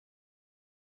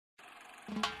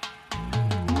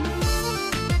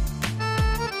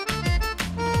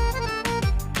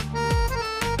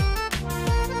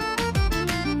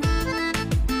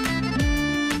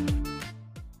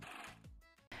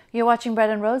You're watching Bread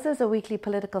and Roses, a weekly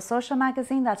political social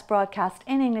magazine that's broadcast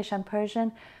in English and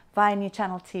Persian via New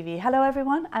Channel TV. Hello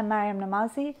everyone, I'm Maryam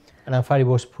Namazie. And I'm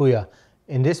Fariborz Pooya.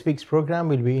 In this week's program,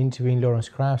 we'll be interviewing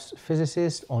Krauss,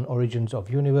 physicist, on origins of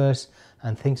universe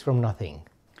and things from nothing.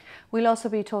 We'll also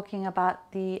be talking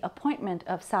about the appointment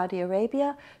of Saudi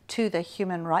Arabia to the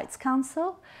Human Rights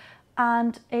Council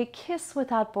and a kiss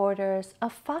without borders, a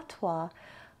fatwa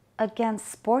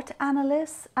against sport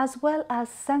analysts, as well as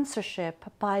censorship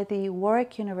by the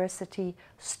Warwick University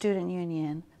Student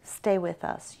Union. Stay with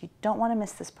us. You don't want to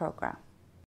miss this program.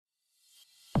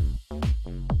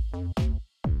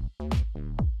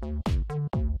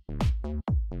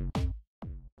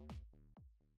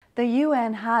 The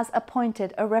UN has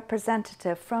appointed a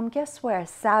representative from, guess where,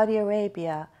 Saudi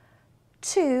Arabia,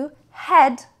 to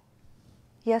head,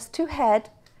 yes, to head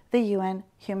the UN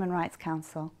Human Rights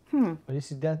Council.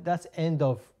 But that's end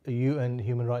of UN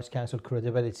Human Rights Council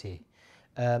credibility.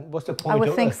 What's the point? I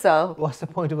would think so. What's the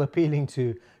point of appealing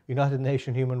to United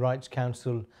Nations Human Rights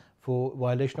Council for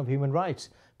violation of human rights?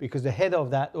 Because the head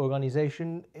of that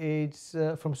organization is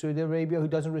from Saudi Arabia, who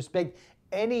doesn't respect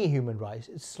any human rights.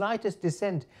 Slightest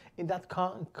dissent in that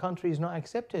country is not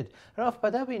accepted. Rauf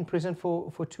Badawi in prison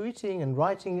for tweeting and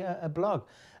writing a blog.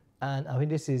 And I mean,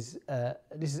 this is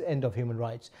end of human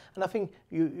rights. And I think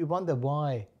you wonder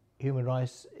why human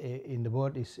rights in the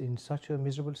world is in such a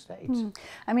miserable state.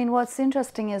 I mean, what's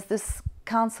interesting is this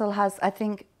council has, I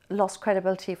think, lost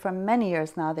credibility for many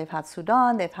years now. They've had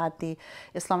Sudan, they've had the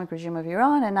Islamic regime of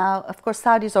Iran, and now, of course,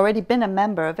 Saudi's already been a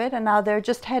member of it, and now they're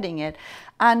just heading it.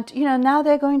 And, you know, now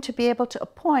they're going to be able to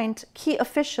appoint key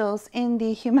officials in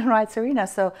the human rights arena.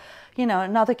 So, you know,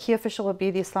 another key official will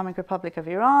be the Islamic Republic of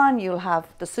Iran. You'll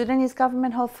have the Sudanese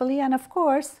government, hopefully, and of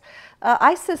course,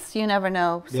 ISIS, you never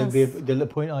know. They'll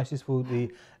appoint ISIS for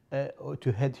the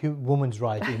to head women's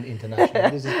rights in international.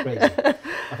 This is crazy.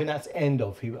 I think that's end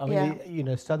of. I mean, you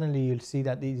know, suddenly you'll see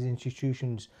that these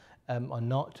institutions are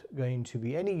not going to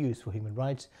be any use for human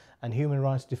rights, and human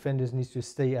rights defenders need to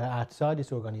stay outside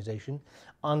this organization.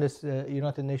 Unless the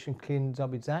United Nations cleans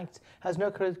up its acts, has no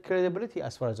credibility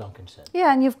as far as I'm concerned.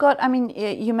 Yeah, and you've got, I mean,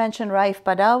 you mentioned Raif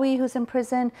Badawi, who's in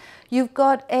prison. You've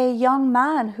got a young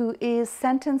man who is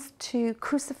sentenced to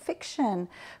crucifixion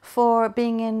for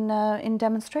being in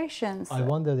demonstrations. I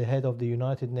wonder the head of the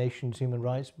United Nations Human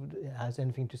Rights has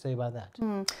anything to say about that.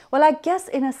 Well, I guess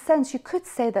in a sense you could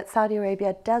say that Saudi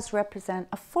Arabia does represent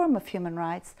a form of human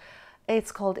rights.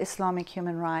 It's called Islamic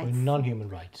human rights. Or non-human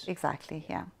rights. Exactly,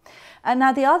 yeah. And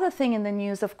now the other thing in the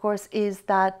news, of course, is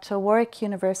that Warwick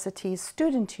University's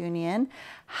Student Union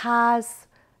has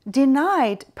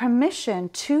denied permission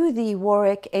to the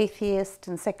Warwick Atheist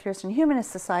and Secularist and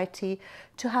Humanist Society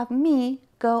to have me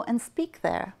go and speak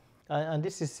there. And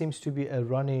this seems to be a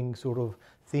running sort of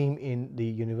theme in the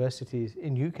universities,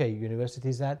 in UK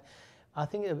universities, that I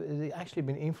think they've actually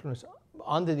been influenced,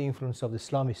 under the influence of the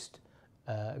Islamist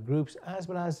groups, as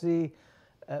well as the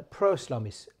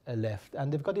pro-Islamist left,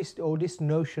 and they've got this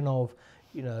notion of,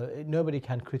 you know, nobody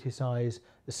can criticize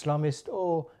Islamist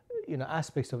or, you know,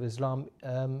 aspects of Islam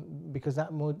because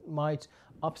that might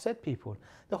upset people.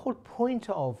 The whole point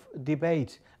of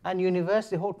debate and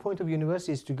university, the whole point of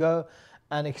university is to go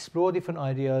and explore different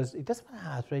ideas. It doesn't matter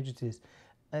how outrageous it is.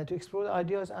 To explore the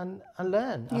ideas and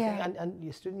learn. I think, and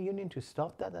the student union to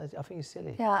stop that, I think is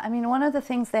silly. Yeah, I mean, one of the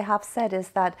things they have said is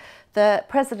that the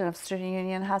president of student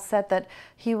union has said that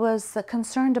he was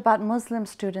concerned about Muslim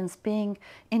students being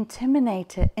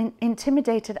intimidated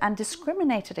and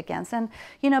discriminated against. And,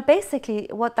 you know, basically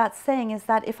what that's saying is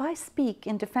that if I speak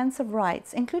in defense of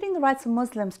rights, including the rights of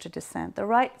Muslims to dissent, the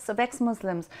rights of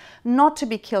ex-Muslims not to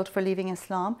be killed for leaving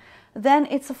Islam, then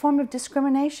it's a form of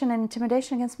discrimination and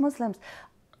intimidation against Muslims.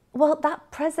 Well,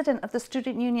 that president of the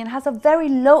student union has a very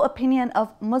low opinion of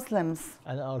Muslims.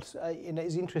 And also, you know,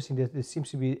 it's interesting that there seems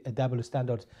to be a double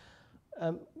standard.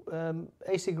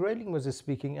 A.C. Grayling was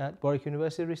speaking at Warwick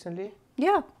University recently.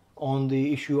 Yeah. On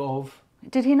the issue of.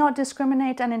 Did he not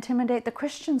discriminate and intimidate the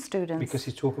Christian students? Because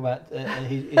he talked about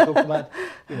he talked about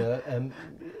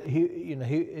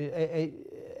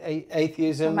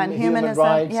atheism, and human humanism,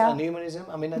 rights, and humanism.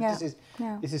 I mean,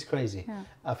 this is crazy. Yeah.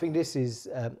 I think this is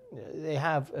they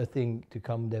have a thing to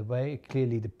come their way.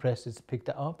 Clearly, the press has picked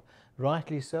it up,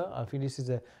 rightly so. I think this is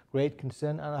a great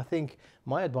concern, and I think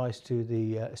my advice to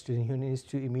the student union is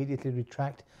to immediately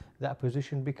retract that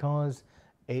position, because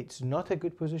it's not a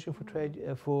good position for trade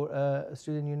for a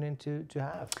student union to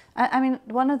have. I mean,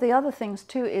 one of the other things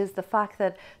too is the fact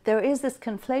that there is this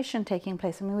conflation taking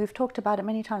place. I mean, we've talked about it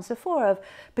many times before, of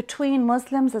between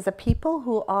Muslims as a people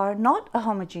who are not a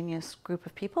homogeneous group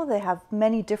of people. They have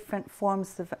many different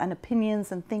forms of and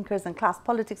opinions and thinkers and class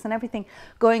politics and everything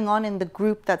going on in the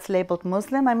group that's labeled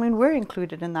Muslim. I mean, we're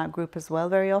included in that group as well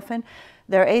very often.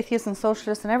 There are atheists and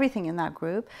socialists and everything in that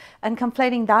group, and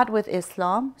conflating that with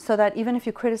Islam, so that even if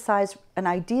you criticize an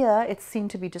idea, it's seen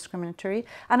to be discriminatory.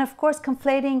 And of course,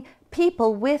 conflating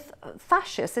people with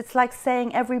fascists. It's like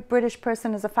saying every British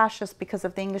person is a fascist because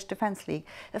of the English Defence League.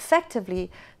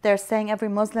 Effectively, they're saying every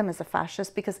Muslim is a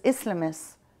fascist because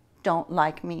Islamists don't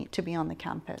like me to be on the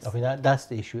campus. I mean, that's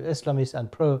the issue. Islamists and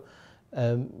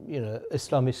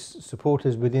Islamist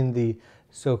supporters within the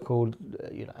so-called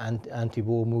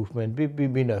anti-war movement,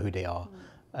 we know who they are.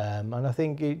 And I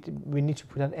think we need to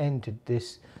put an end to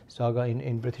this saga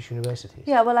in British universities.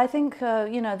 Yeah, well, I think,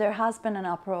 there has been an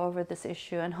uproar over this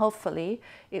issue, and hopefully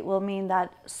it will mean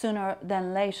that sooner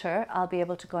than later I'll be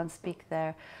able to go and speak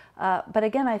there. But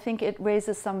again, I think it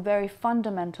raises some very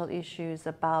fundamental issues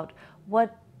about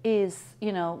what is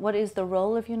the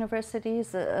role of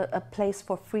universities, a place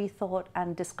for free thought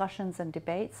and discussions and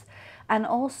debates, and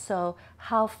also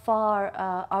how far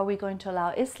are we going to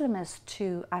allow Islamists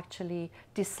to actually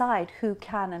decide who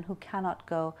can and who cannot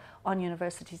go on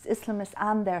universities, Islamists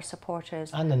and their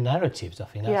supporters. And the narratives, I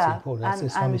think that's important. That's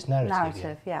the Islamist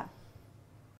narrative. Yeah.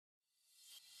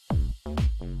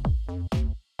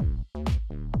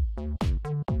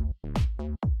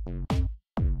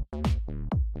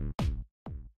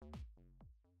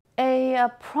 A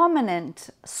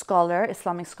prominent scholar,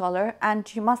 Islamic scholar,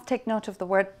 and you must take note of the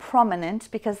word prominent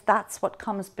because that's what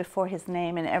comes before his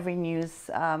name in every news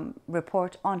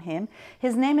report on him.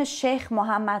 His name is Sheikh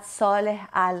Mohammad Saleh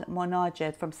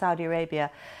al-Munajid from Saudi Arabia.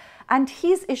 And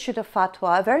he's issued a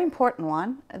fatwa, a very important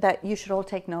one that you should all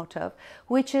take note of,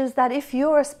 which is that if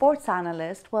you're a sports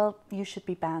analyst, well, you should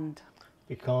be banned.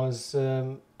 Because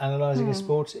analysing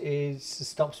sports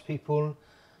stops people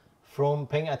from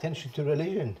paying attention to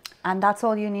religion. And that's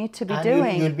all you need to be and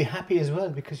doing. You'll be happy as well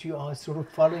because you are sort of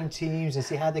following teams and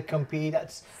see how they compete.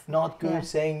 That's not good.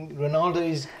 Saying Ronaldo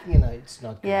is, it's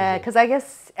not good. Yeah, because I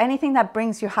guess anything that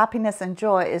brings you happiness and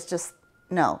joy is just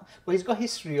no. Well, he's got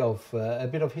history of, a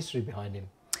bit of history behind him.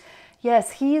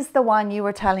 Yes, he's the one you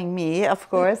were telling me, of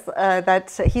course,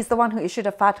 that he's the one who issued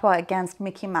a fatwa against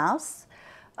Mickey Mouse.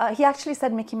 He actually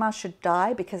said Mickey Mouse should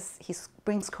die because he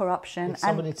brings corruption. Did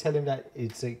somebody tell him that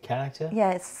it's a character?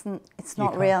 Yeah, it's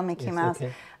not real Mickey Mouse.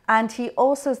 Okay. And he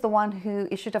also is the one who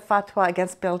issued a fatwa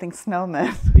against building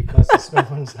snowmen. Because the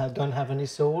snowmen don't have any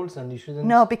souls and you shouldn't...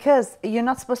 No, because you're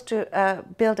not supposed to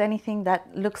build anything that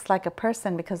looks like a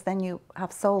person because then you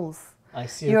have souls. I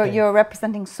see. You're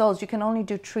representing souls. You can only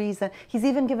do trees. And he's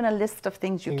even given a list of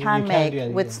things you can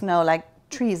make with snow, like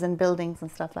trees and buildings and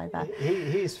stuff like that.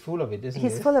 He's full of it, isn't he?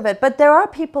 He's full of it. But there are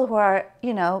people who are,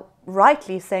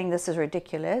 rightly saying this is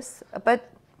ridiculous, but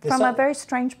from a very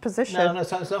strange position. No,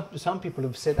 some people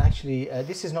have said, actually,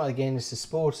 this is not against the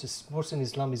sports. Sports in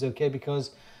Islam is okay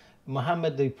because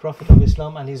Mohammad, the Prophet of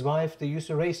Islam, and his wife, they used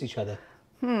to race each other.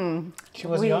 She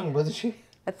was young, wasn't she?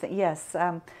 Yes.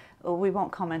 We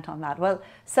won't comment on that. Well,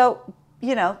 so,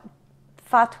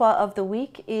 fatwa of the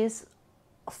week is,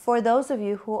 for those of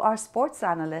you who are sports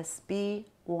analysts, be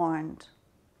warned.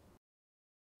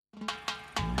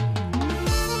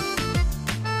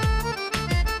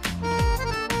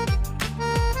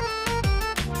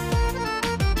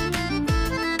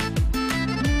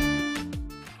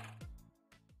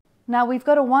 Now, we've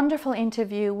got a wonderful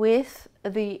interview with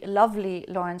the lovely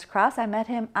Lawrence Krauss. I met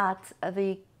him at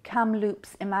the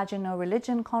Kamloops Imagine No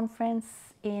Religion conference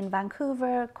in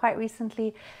Vancouver quite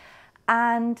recently.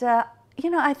 And,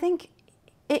 I think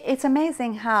it's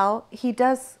amazing how he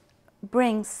does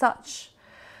bring such,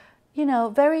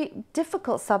 very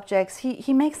difficult subjects.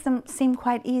 He makes them seem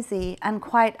quite easy and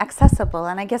quite accessible.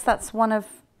 And I guess that's one of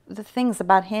the things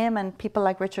about him and people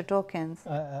like Richard Dawkins.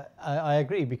 I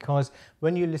agree, because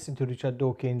when you listen to Richard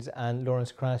Dawkins and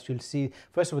Lawrence Krauss, you'll see,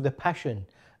 first of all, the passion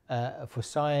for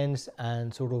science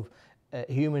and sort of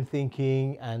human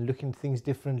thinking and looking at things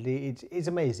differently. It's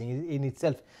amazing. In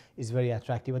itself is very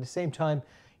attractive. At the same time,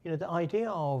 the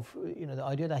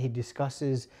idea that he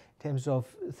discusses in terms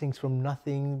of things from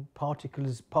nothing,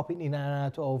 particles popping in and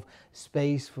out of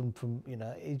space from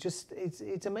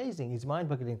it's amazing. It's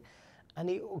mind-boggling. And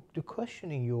the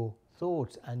questioning your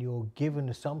thoughts and your given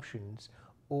assumptions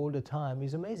all the time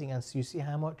is amazing. And so you see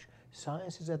how much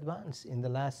science has advanced in the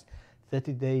last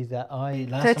 30 days that I...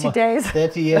 30 days.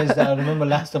 30 years that I remember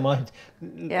last time I...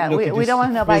 Yeah, we don't want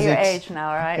to know about your age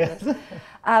now, right? Yes.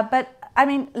 But, I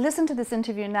mean, listen to this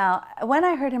interview now. When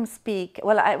I heard him speak,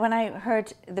 when I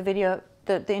heard the video,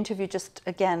 the interview just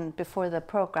again before the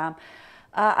program,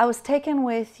 I was taken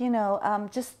with, you know,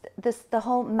 just the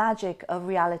whole magic of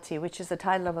reality, which is the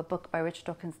title of a book by Richard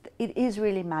Dawkins. It is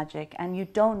really magic, and you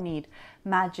don't need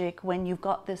magic when you've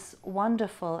got this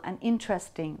wonderful and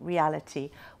interesting reality.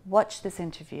 Watch this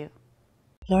interview.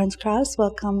 Lawrence Krauss,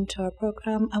 welcome to our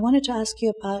program. I wanted to ask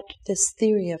you about this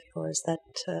theory of yours that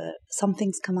some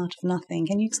things come out of nothing.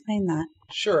 Can you explain that?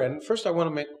 Sure. And first, I want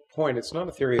to make a point. It's not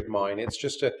a theory of mine. It's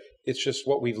just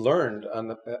what we've learned on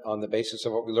the basis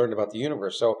of what we learned about the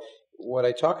universe. So what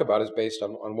I talk about is based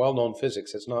on well-known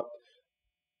physics. It's not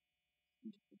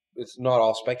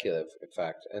all speculative, in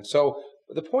fact. And so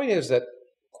the point is that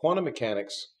quantum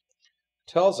mechanics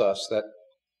tells us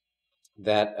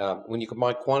that when you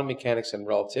combine quantum mechanics and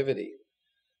relativity,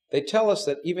 they tell us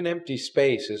that even empty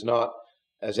space is not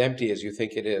as empty as you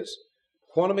think it is.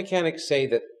 Quantum mechanics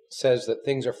says that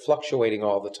things are fluctuating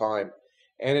all the time.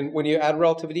 And when you add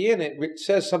relativity in, it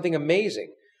says something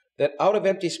amazing, that out of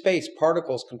empty space,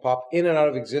 particles can pop in and out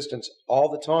of existence all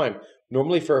the time,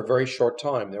 normally for a very short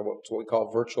time. They're what we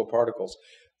call virtual particles.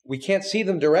 We can't see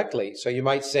them directly, so you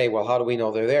might say, well, how do we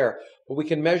know they're there? But we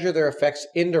can measure their effects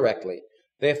indirectly.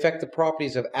 They affect the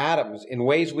properties of atoms in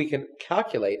ways we can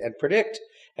calculate and predict,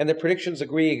 and the predictions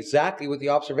agree exactly with the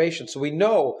observation. So we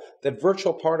know that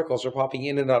virtual particles are popping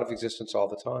in and out of existence all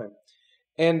the time.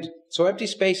 And so empty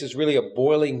space is really a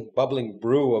boiling, bubbling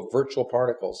brew of virtual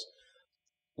particles,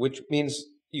 which means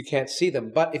you can't see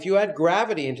them. But if you add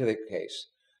gravity into the case,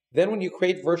 then when you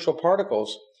create virtual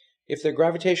particles, if their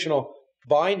gravitational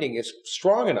binding is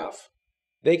strong enough,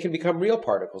 they can become real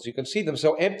particles. You can see them.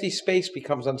 So empty space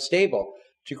becomes unstable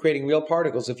to creating real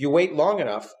particles. If you wait long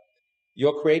enough,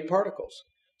 you'll create particles.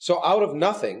 So out of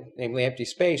nothing, namely empty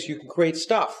space, you can create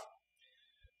stuff.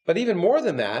 But even more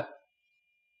than that,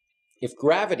 if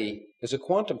gravity is a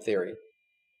quantum theory,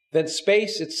 then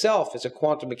space itself is a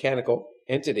quantum mechanical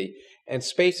entity, and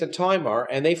space and time are,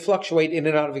 and they fluctuate in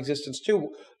and out of existence too.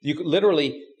 You could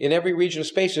literally, in every region of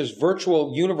space, there's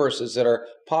virtual universes that are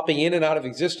popping in and out of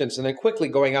existence and then quickly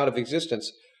going out of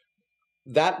existence.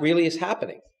 That really is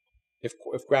happening if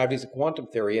gravity is a quantum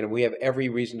theory, and we have every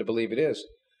reason to believe it is.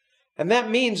 And that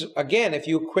means, again,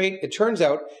 it turns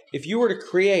out, if you were to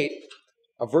create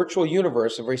a virtual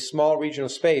universe, a very small region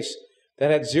of space that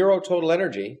had zero total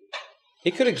energy,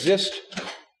 it could exist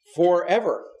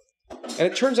forever. And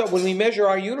it turns out when we measure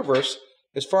our universe,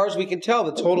 as far as we can tell,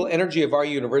 the total energy of our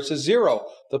universe is zero.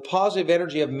 The positive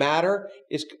energy of matter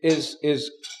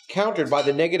is countered by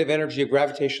the negative energy of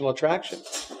gravitational attraction.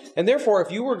 And therefore,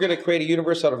 if you were going to create a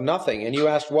universe out of nothing and you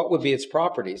asked what would be its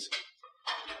properties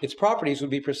would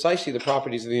be precisely the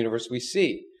properties of the universe we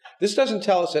see. This doesn't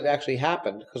tell us it actually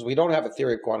happened, because we don't have a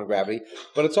theory of quantum gravity,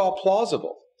 but it's all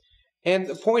plausible. And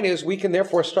the point is, we can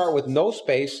therefore start with no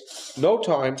space, no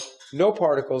time, no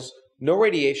particles, no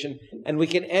radiation, and we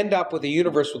can end up with a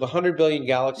universe with 100 billion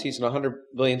galaxies and 100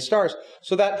 billion stars.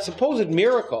 So that supposed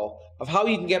miracle of how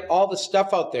you can get all the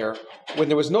stuff out there when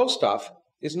there was no stuff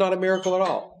is not a miracle at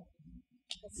all.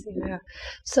 Let's see, yeah.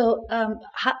 So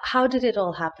how did it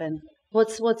all happen?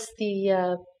 What's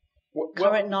the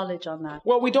current knowledge on that?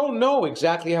 Well, we don't know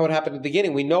exactly how it happened at the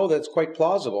beginning. We know that it's quite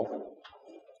plausible.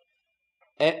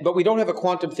 But we don't have a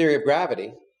quantum theory of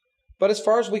gravity. But as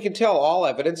far as we can tell, all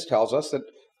evidence tells us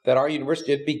that our universe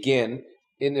did begin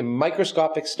in a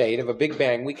microscopic state of a Big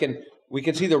Bang. We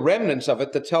can see the remnants of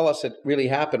it that tell us it really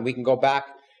happened. We can go back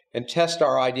and test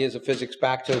our ideas of physics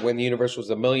back to when the universe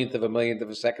was a millionth of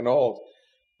a second old.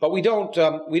 But we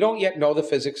don't yet know the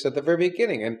physics at the very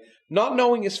beginning. And not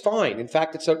knowing is fine. In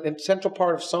fact, it's a central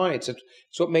part of science.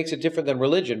 It's what makes it different than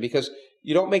religion, because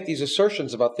you don't make these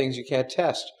assertions about things you can't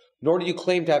test, nor do you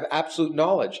claim to have absolute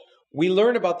knowledge. We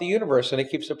learn about the universe, and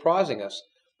it keeps surprising us.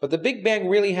 But the Big Bang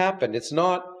really happened. It's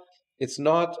not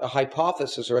a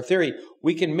hypothesis or a theory.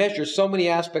 We can measure so many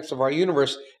aspects of our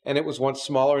universe, and it was once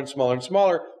smaller and smaller and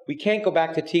smaller. We can't go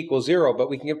back to t equals 0,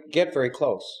 but we can get very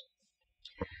close.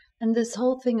 And this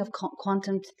whole thing of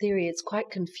quantum theory, it's quite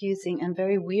confusing and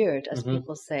very weird, as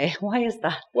people say. Why is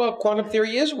that? Well, quantum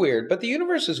theory is weird, but the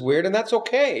universe is weird, and that's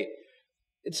okay.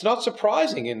 It's not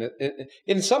surprising.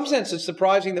 In some sense, it's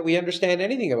surprising that we understand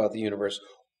anything about the universe,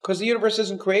 because the universe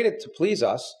isn't created to please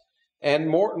us. And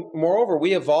moreover,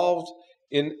 we evolved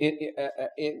in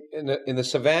the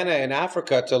savannah in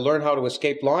Africa to learn how to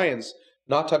escape lions,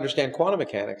 not to understand quantum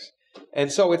mechanics.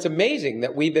 And so it's amazing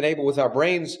that we've been able, with our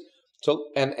brains,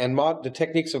 the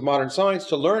techniques of modern science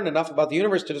to learn enough about the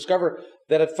universe to discover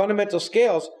that at fundamental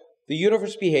scales, the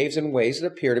universe behaves in ways that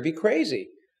appear to be crazy.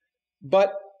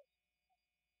 But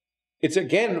it's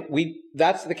again,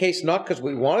 that's the case not because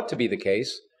we want it to be the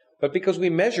case, but because we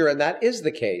measure and that is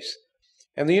the case.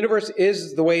 And the universe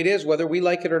is the way it is, whether we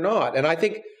like it or not. And I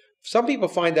think some people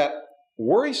find that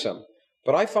worrisome,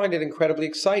 but I find it incredibly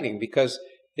exciting because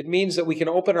it means that we can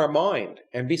open our mind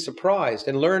and be surprised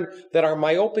and learn that our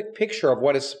myopic picture of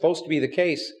what is supposed to be the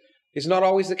case is not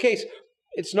always the case.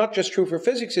 It's not just true for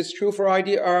physics, it's true for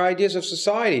our ideas of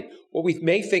society. What we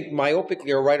may think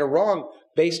myopically or right or wrong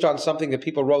based on something that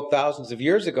people wrote thousands of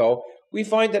years ago, we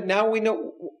find that now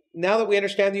that we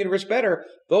understand the universe better,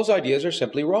 those ideas are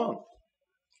simply wrong.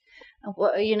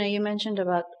 Well, you mentioned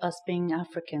about us being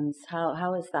Africans.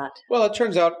 How is that? Well, it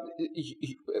turns out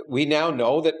we now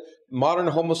know that modern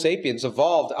Homo sapiens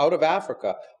evolved out of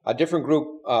Africa. A different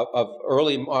group of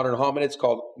early modern hominids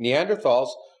called Neanderthals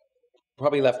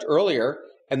probably left earlier,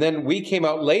 and then we came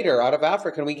out later out of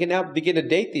Africa, and we can now begin to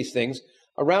date these things.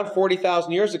 Around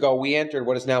 40,000 years ago, we entered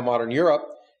what is now modern Europe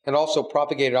and also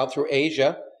propagated out through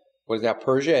Asia, what is now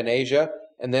Persia and Asia,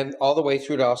 and then all the way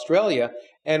through to Australia.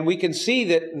 And we can see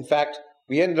that, in fact,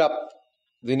 the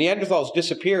Neanderthals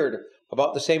disappeared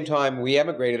about the same time we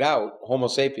emigrated out, Homo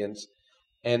sapiens,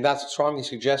 and that strongly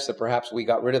suggests that perhaps we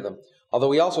got rid of them. Although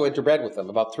we also interbred with them.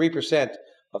 About 3%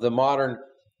 of the modern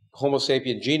Homo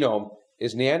sapien genome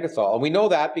is Neanderthal. And we know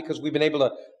that because we've been able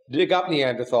to dig up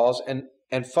Neanderthals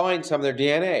and find some of their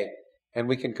DNA. And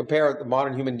we can compare the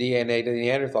modern human DNA to the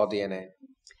Neanderthal DNA.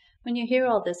 When you hear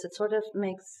all this, it sort of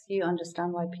makes you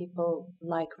understand why people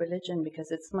like religion, because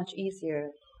it's much easier.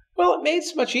 Well, it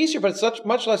makes it much easier, but it's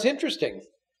much less interesting.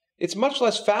 It's much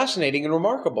less fascinating and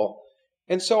remarkable.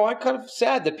 And so I'm kind of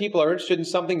sad that people are interested in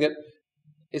something that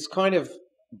is kind of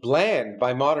bland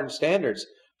by modern standards.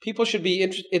 People should be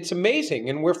interested. It's amazing,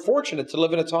 and we're fortunate to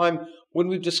live in a time when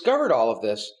we've discovered all of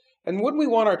this. And wouldn't we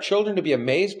want our children to be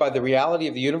amazed by the reality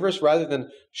of the universe rather than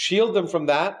shield them from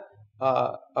that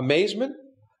amazement?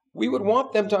 We would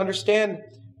want them to understand,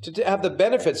 to have the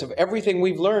benefits of everything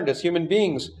we've learned as human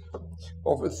beings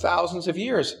over thousands of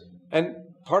years. And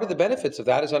part of the benefits of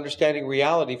that is understanding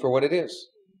reality for what it is.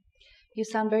 You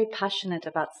sound very passionate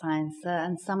about science,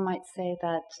 and some might say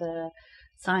that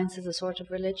science is a sort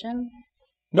of religion.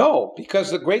 No,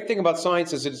 because the great thing about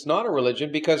science is it's not a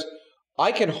religion, because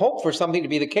I can hope for something to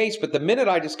be the case, but the minute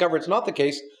I discover it's not the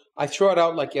case, I throw it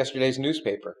out like yesterday's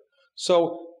newspaper.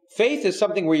 So faith is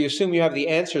something where you assume you have the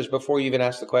answers before you even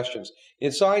ask the questions.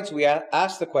 In science, we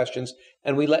ask the questions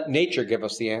and we let nature give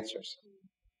us the answers.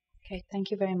 Okay,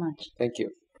 thank you very much. Thank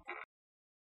you.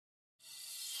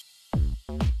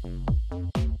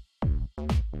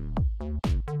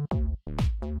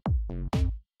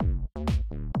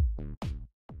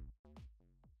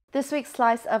 This week's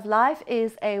Slice of Life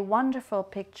is a wonderful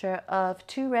picture of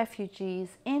two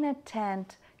refugees in a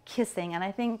tent kissing. And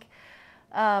I think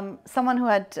someone who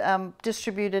had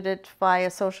distributed it via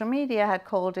social media had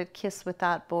called it Kiss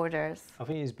Without Borders. I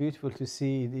think it's beautiful to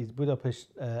see the Budapest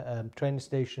train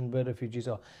station where refugees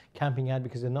are camping out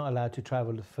because they're not allowed to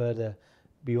travel further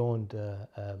beyond the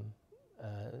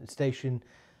station.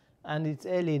 And it's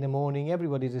early in the morning,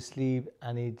 everybody's asleep,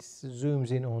 and it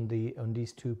zooms in on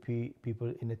these two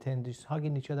people in a tent just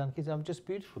hugging each other and kissing. It's just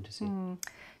beautiful to see.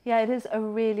 Yeah, it is a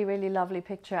really, really lovely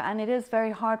picture, and it is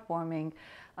very heartwarming,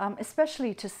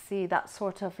 especially to see that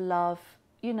sort of love,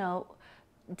 you know,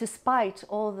 despite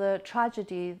all the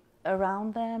tragedy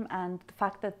around them and the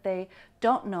fact that they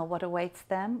don't know what awaits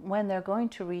them when they're going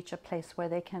to reach a place where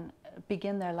they can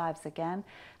begin their lives again,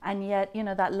 and yet, you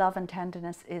know, that love and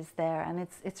tenderness is there, and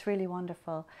it's really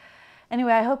wonderful.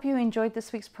 Anyway, I hope you enjoyed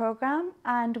this week's program,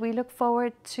 and we look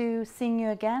forward to seeing you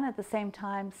again at the same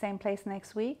time, same place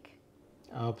next week.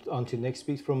 Until next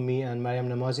week, from me and Maryam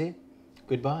Namazie,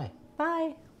 goodbye.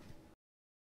 Bye.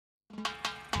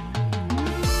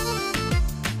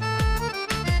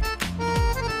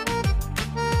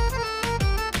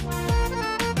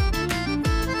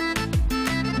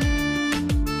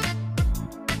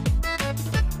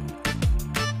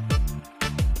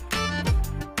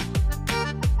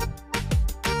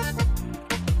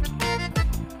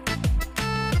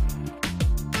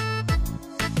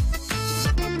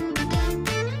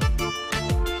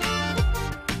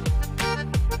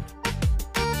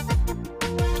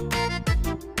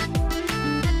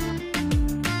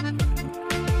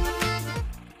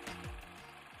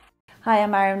 Hi,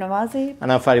 I'm Maryam Namazie.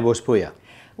 And I'm Fariborz Pooya.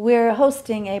 We're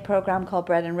hosting a program called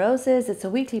Bread and Roses. It's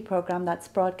a weekly program that's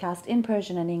broadcast in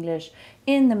Persian and English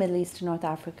in the Middle East and North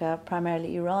Africa,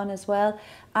 primarily Iran as well.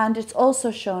 And it's also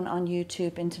shown on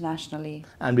YouTube internationally.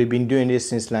 And we've been doing this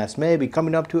since last May. We're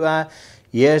coming up to our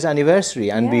year's anniversary,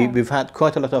 and we've had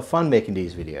quite a lot of fun making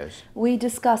these videos. We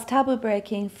discuss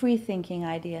taboo-breaking, free-thinking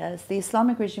ideas. The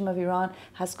Islamic regime of Iran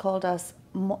has called us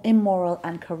immoral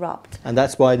and corrupt. And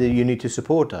that's why you need to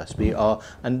support us. We are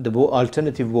the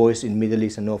alternative voice in Middle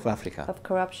East and North Africa. Of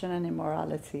corruption and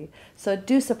immorality. So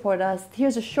do support us.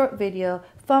 Here's a short video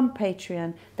from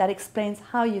Patreon that explains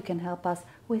how you can help us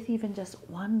with even just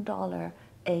 $1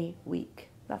 a week.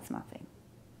 That's nothing.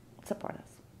 Support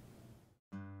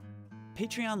us.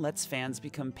 Patreon lets fans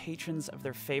become patrons of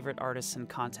their favorite artists and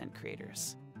content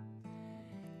creators.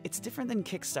 It's different than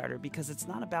Kickstarter because it's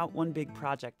not about one big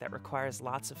project that requires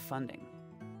lots of funding.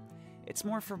 It's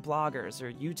more for bloggers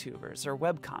or YouTubers or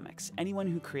webcomics, anyone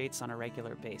who creates on a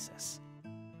regular basis.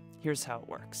 Here's how it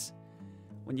works.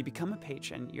 When you become a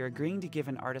patron, you're agreeing to give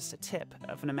an artist a tip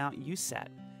of an amount you set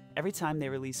every time they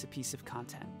release a piece of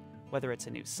content, whether it's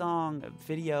a new song, a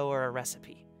video, or a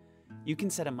recipe. You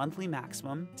can set a monthly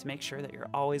maximum to make sure that you're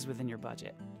always within your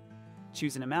budget.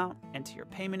 Choose an amount, enter your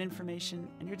payment information,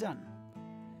 and you're done.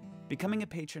 Becoming a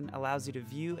patron allows you to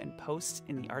view and post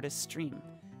in the artist's stream,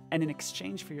 and in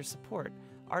exchange for your support,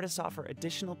 artists offer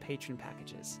additional patron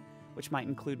packages, which might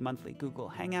include monthly Google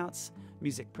Hangouts,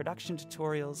 music production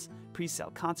tutorials,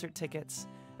 pre-sale concert tickets,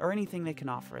 or anything they can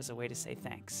offer as a way to say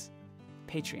thanks.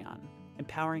 Patreon,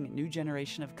 empowering a new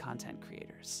generation of content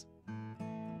creators.